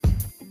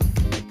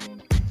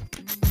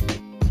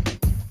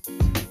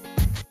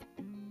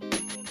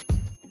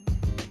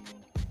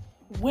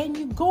when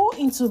you go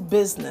into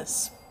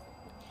business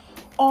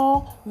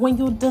or when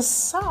you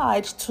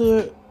decide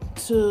to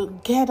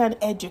get an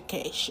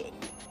education,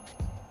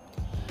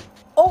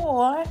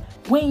 or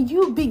when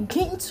you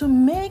begin to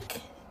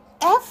make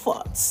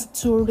efforts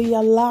to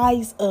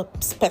realize a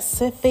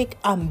specific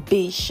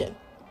ambition,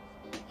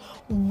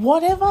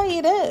 whatever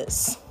it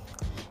is,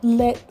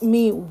 let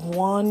me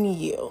warn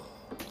you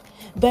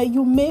that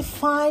you may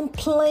find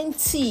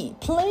plenty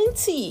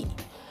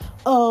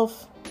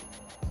of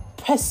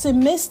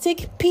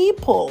pessimistic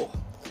people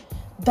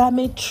that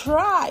may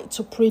try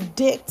to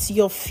predict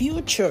your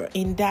future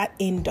in that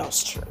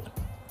industry.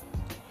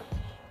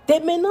 They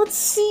may not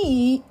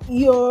see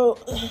your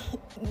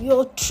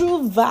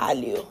true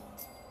value.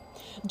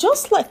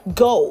 Just like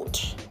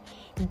gold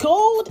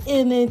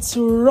in its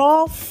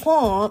raw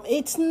form,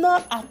 it's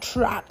not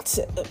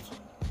attractive.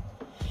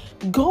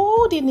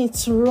 Gold in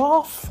its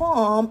raw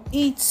form,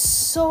 it's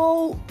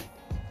so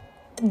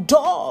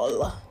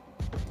dull.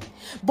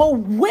 But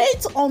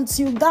wait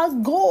until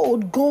that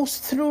gold goes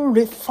through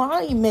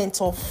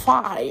refinement of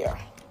fire.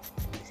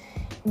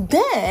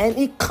 Then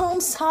it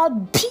comes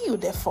out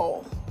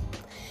beautiful.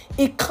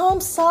 It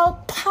comes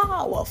out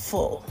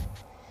powerful.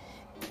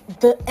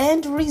 The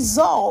end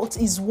result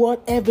is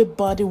what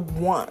everybody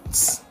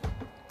wants.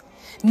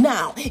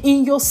 Now,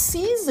 in your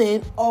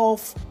season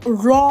of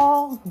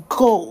raw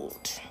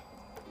gold,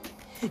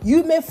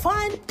 you may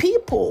find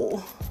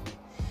people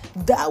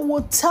that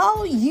will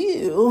tell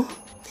you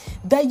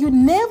that you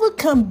never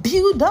can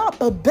build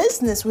up a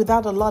business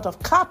without a lot of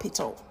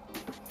capital.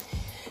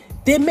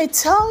 They may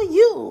tell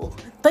you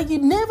that you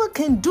never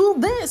can do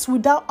this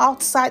without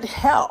outside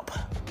help.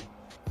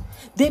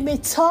 They may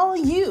tell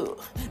you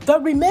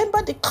that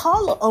remember the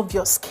color of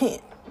your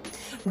skin.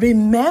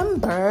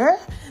 Remember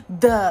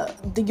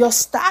your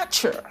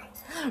stature.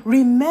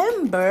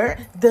 Remember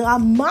the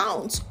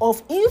amount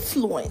of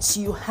influence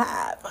you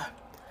have.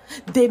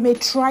 They may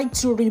try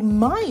to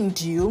remind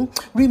you,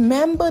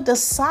 remember the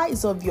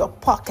size of your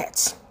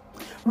pocket.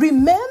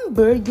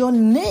 Remember your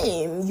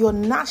name, your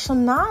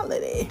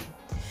nationality.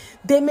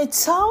 They may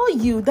tell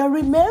you that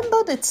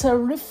remember the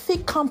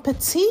terrific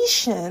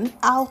competition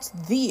out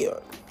there.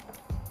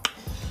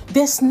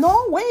 There's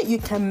no way you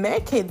can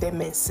make it, they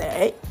may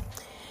say.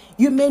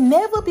 You may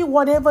never be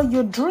whatever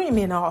you're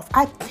dreaming of.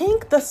 I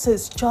think this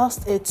is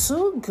just a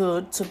too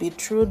good to be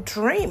true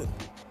dream.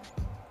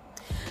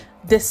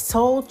 They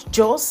told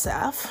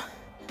Joseph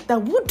that,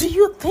 who do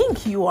you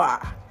think you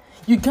are?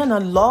 You're gonna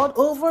lord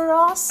over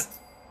us?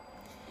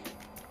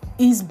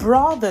 His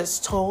brothers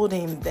told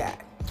him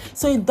that.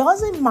 So it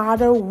doesn't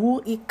matter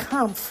who it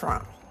comes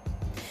from.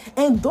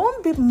 And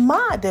don't be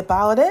mad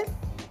about it.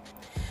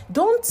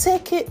 Don't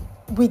take it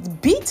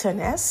with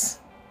bitterness,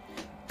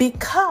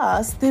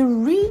 because they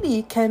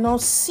really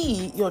cannot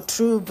see your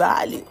true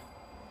value.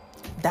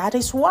 That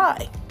is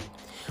why.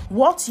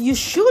 What you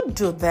should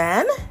do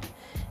then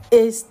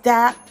is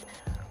that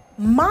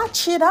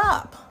match it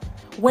up.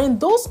 When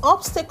those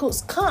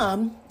obstacles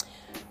come,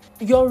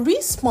 your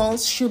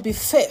response should be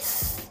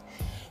faith.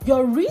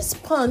 Your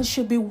response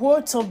should be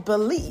words of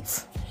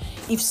belief.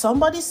 If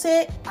somebody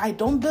say, I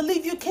don't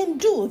believe you can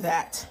do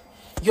that,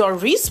 your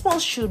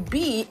response should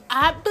be,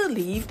 I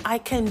believe I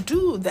can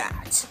do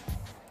that.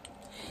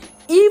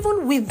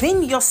 Even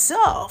within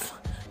yourself,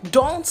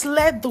 don't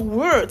let the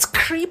words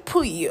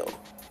cripple you.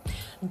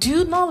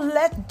 Do not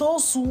let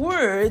those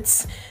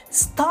words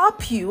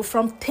stop you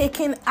from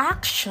taking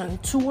action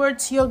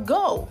towards your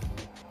goal.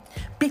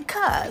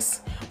 Because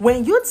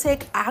when you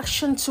take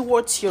action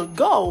towards your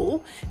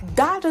goal,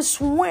 that is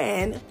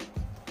when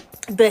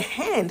the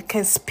hand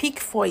can speak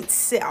for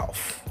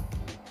itself.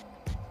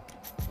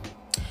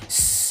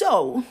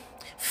 So,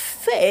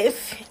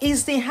 faith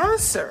is the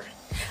answer.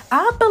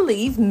 I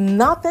believe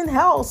nothing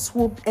else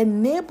will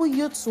enable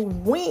you to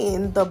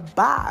win the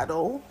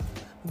battle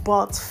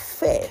but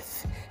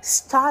faith,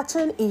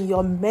 starting in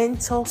your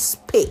mental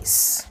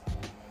space.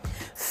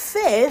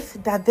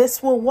 Faith that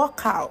this will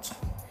work out.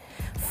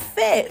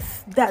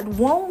 Faith that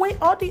one way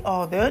or the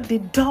other, the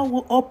door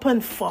will open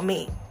for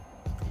me.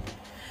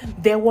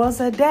 There was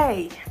a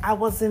day I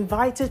was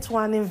invited to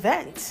an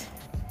event,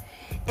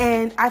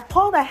 and I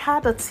thought I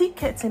had a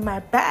ticket in my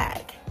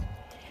bag.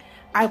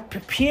 I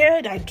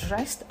prepared, I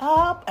dressed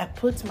up, I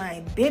put my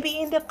baby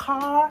in the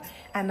car,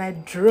 and I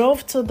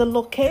drove to the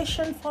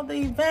location for the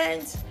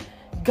event,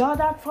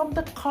 got out from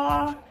the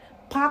car,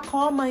 packed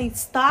all my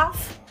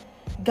stuff,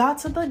 got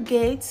to the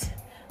gate.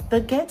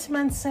 The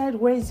gateman said,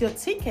 "Where's your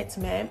ticket,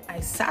 ma'am?" I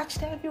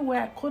searched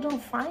everywhere, I couldn't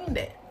find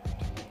it.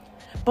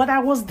 But I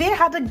was there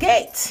at the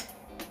gate.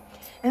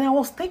 And I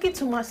was thinking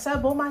to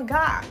myself, oh my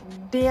God,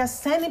 they are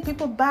sending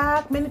people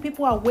back. Many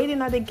people are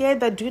waiting at the gate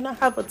that do not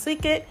have a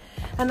ticket.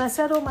 And I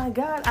said, oh my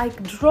God, I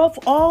drove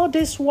all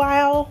this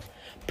while,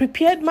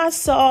 prepared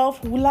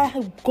myself. Will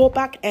I go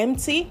back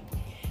empty?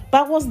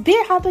 But I was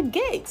there at the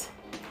gate.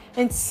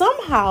 And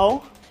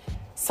somehow,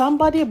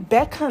 somebody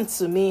beckoned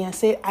to me and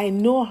said, I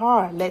know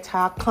her, let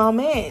her come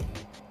in.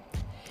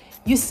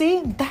 You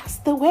see, that's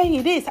the way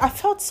it is. I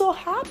felt so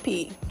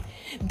happy.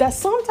 that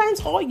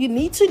sometimes all you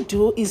need to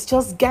do is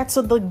just get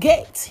to the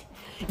gate.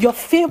 Your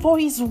favor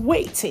is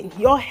waiting.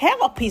 Your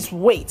help is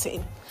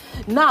waiting.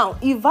 Now,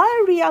 if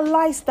I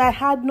realized I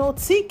had no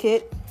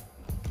ticket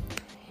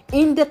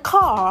in the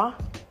car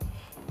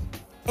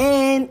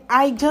and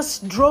I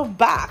just drove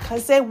back, I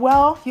said,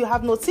 well, you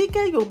have no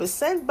ticket, you'll be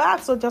sent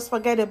back, so just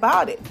forget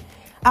about it.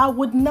 I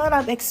would not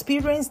have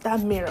experienced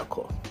that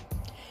miracle.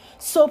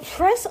 So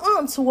press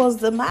on towards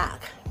the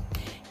mark.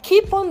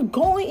 Keep on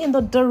going in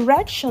the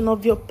direction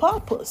of your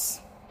purpose.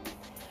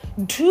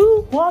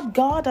 Do what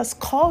God has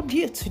called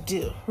you to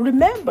do.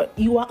 Remember,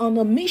 you are on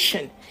a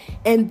mission,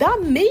 and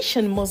that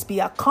mission must be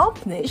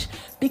accomplished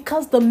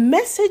because the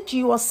message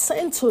you are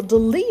sent to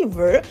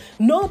deliver,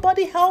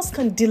 nobody else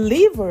can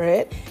deliver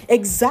it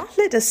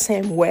exactly the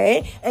same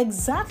way,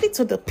 exactly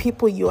to the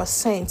people you are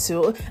sent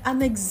to,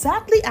 and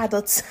exactly at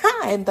the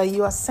time that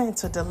you are sent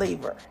to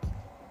deliver.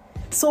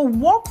 So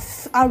walk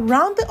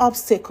around the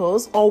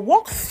obstacles or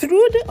walk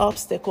through the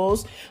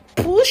obstacles,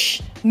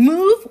 push,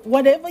 move,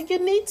 whatever you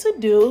need to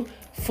do,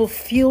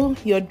 fulfill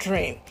your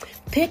dream.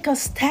 Take a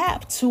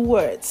step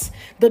towards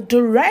the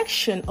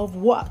direction of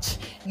what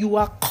you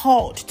are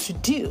called to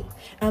do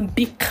and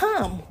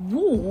become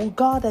who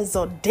God has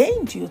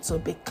ordained you to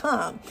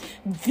become.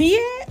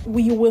 There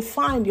you will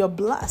find your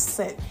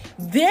blessing.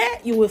 There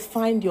you will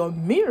find your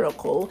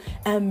miracle,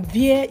 and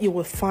there you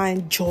will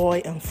find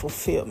joy and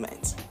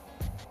fulfillment.